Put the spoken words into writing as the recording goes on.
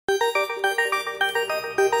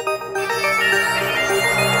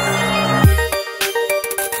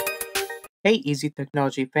Hey easy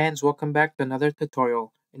technology fans, welcome back to another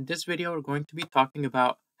tutorial. In this video we're going to be talking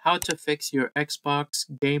about how to fix your Xbox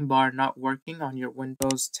Gamebar not working on your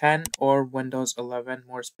Windows 10 or Windows 11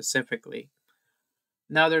 more specifically.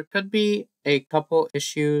 Now there could be a couple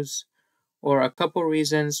issues or a couple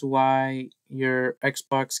reasons why your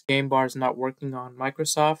Xbox Gamebar is not working on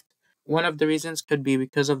Microsoft. One of the reasons could be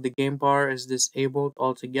because of the Gamebar is disabled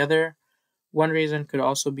altogether. One reason could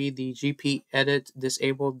also be the GP edit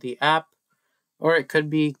disabled the app, or it could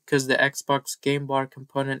be because the Xbox Game Bar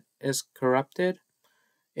component is corrupted.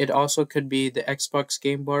 It also could be the Xbox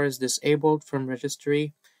Game Bar is disabled from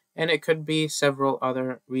registry, and it could be several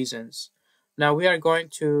other reasons. Now we are going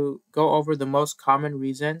to go over the most common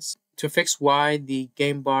reasons to fix why the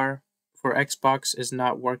Game Bar for Xbox is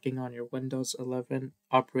not working on your Windows 11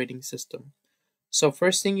 operating system. So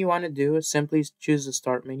first thing you want to do is simply choose the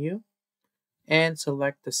Start menu and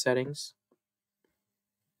select the settings.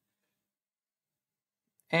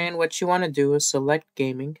 And what you want to do is select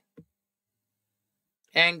Gaming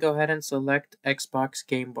and go ahead and select Xbox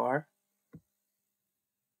Game Bar.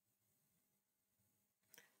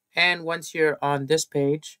 And once you're on this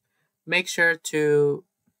page, make sure to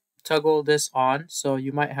toggle this on. So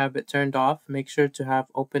you might have it turned off. Make sure to have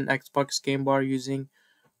open Xbox Game Bar using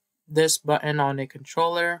this button on a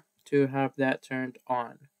controller to have that turned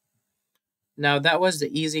on. Now that was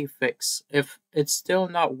the easy fix. If it's still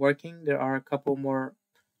not working, there are a couple more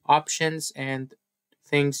options and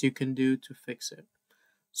things you can do to fix it.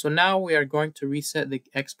 So now we are going to reset the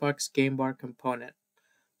Xbox Game Bar component.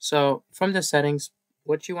 So from the settings,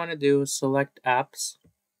 what you want to do is select apps.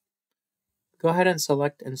 Go ahead and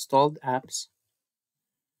select installed apps.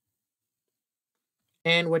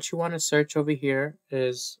 And what you want to search over here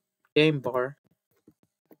is Game Bar.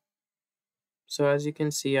 So as you can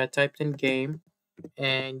see, I typed in game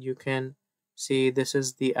and you can see this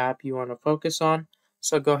is the app you want to focus on.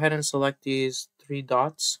 So go ahead and select these three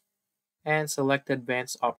dots and select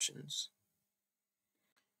advanced options.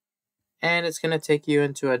 And it's going to take you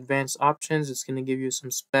into advanced options. It's going to give you some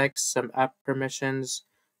specs, some app permissions,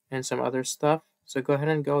 and some other stuff. So go ahead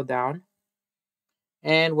and go down.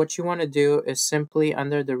 And what you want to do is simply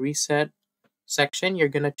under the reset section, you're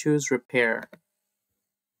going to choose repair.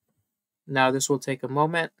 Now this will take a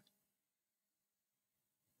moment.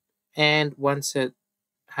 And once it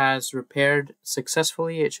has repaired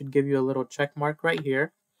successfully, it should give you a little check mark right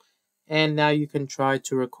here. And now you can try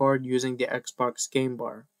to record using the Xbox Game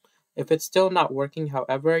Bar. If it's still not working,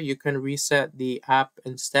 however, you can reset the app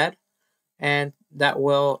instead, and that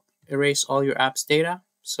will erase all your app's data.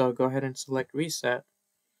 So go ahead and select reset,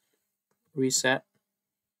 reset.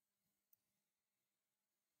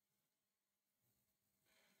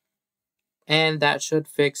 And that should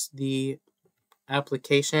fix the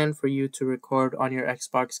application for you to record on your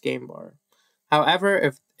Xbox Game Bar. However,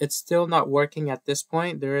 if it's still not working at this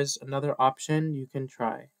point, there is another option you can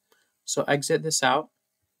try. So exit this out,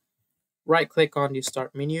 right click on the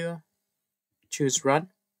Start menu, choose Run,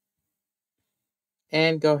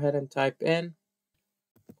 and go ahead and type in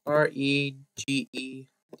REGEDIT.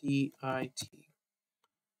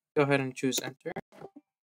 Go ahead and choose Enter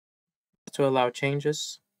to allow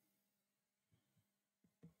changes.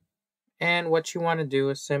 And what you want to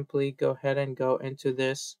do is simply go ahead and go into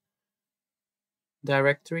this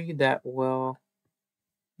directory that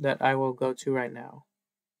I will go to right now.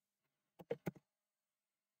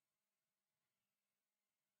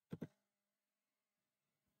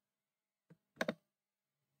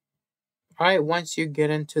 Alright, once you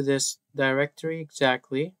get into this directory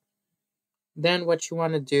exactly, then what you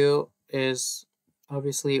want to do is,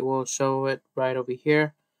 obviously it will show it right over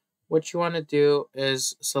here. What you want to do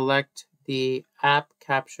is select the app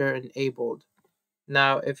capture enabled.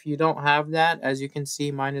 Now, if you don't have that, as you can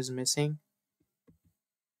see, mine is missing.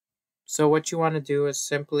 So what you want to do is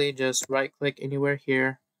simply just right click anywhere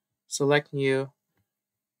here, select new,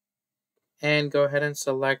 and go ahead and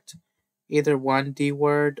select either one D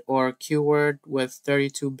word or Q word with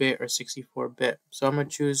 32-bit or 64-bit. So I'm going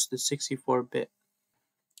to choose the 64-bit.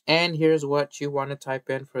 And here's what you want to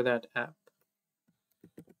type in for that app.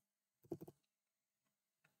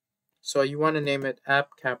 So you want to name it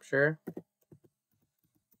App Capture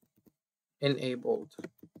Enabled.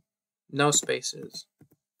 No spaces.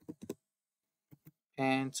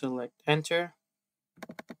 And select Enter.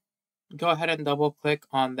 Go ahead and double click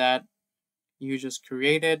on that you just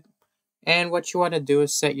created. And what you want to do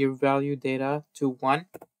is set your value data to 1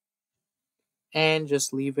 and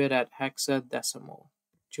just leave it at hexadecimal.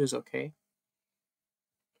 Choose OK.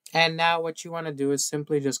 And now what you want to do is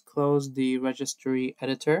simply just close the registry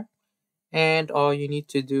editor. And all you need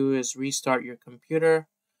to do is restart your computer.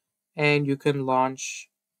 and you can launch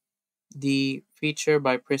the feature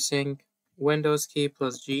by pressing Windows key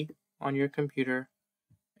plus G on your computer,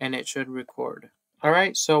 and it should record.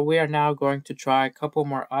 Alright, so we are now going to try a couple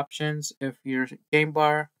more options if your game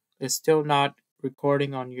bar is still not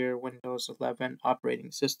recording on your Windows 11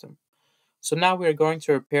 operating system. So now we're going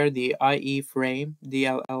to repair the IEFrame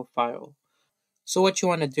DLL file. So what you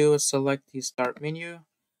want to do is select the Start menu,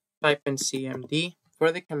 type in CMD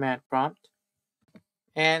for the command prompt,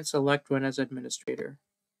 and select Run as Administrator.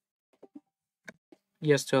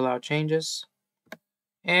 Yes to allow changes.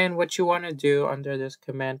 And what you want to do under this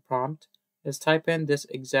command prompt is type in this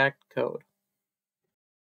exact code.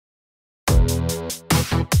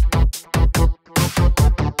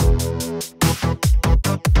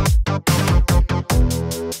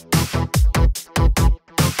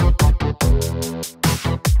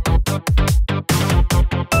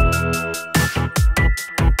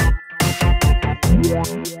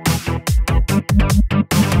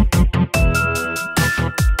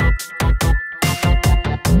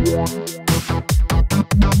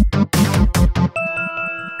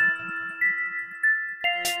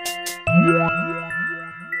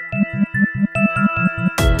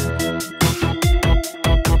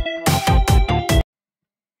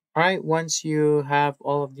 Alright, once you have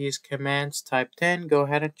all of these commands typed in, go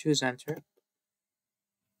ahead and choose enter.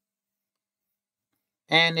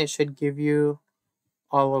 And it should give you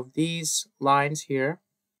all of these lines here.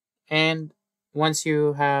 And once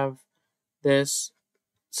you have this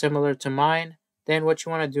similar to mine, then what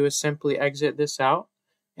you want to do is simply exit this out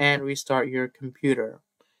and restart your computer.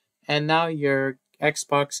 And now your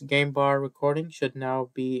Xbox Gamebar recording should now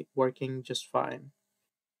be working just fine.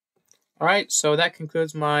 Alright, so that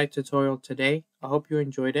concludes my tutorial today. I hope you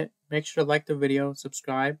enjoyed it. Make sure to like the video,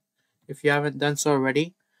 subscribe if you haven't done so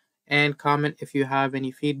already, and comment if you have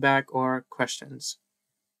any feedback or questions.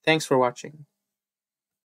 Thanks for watching.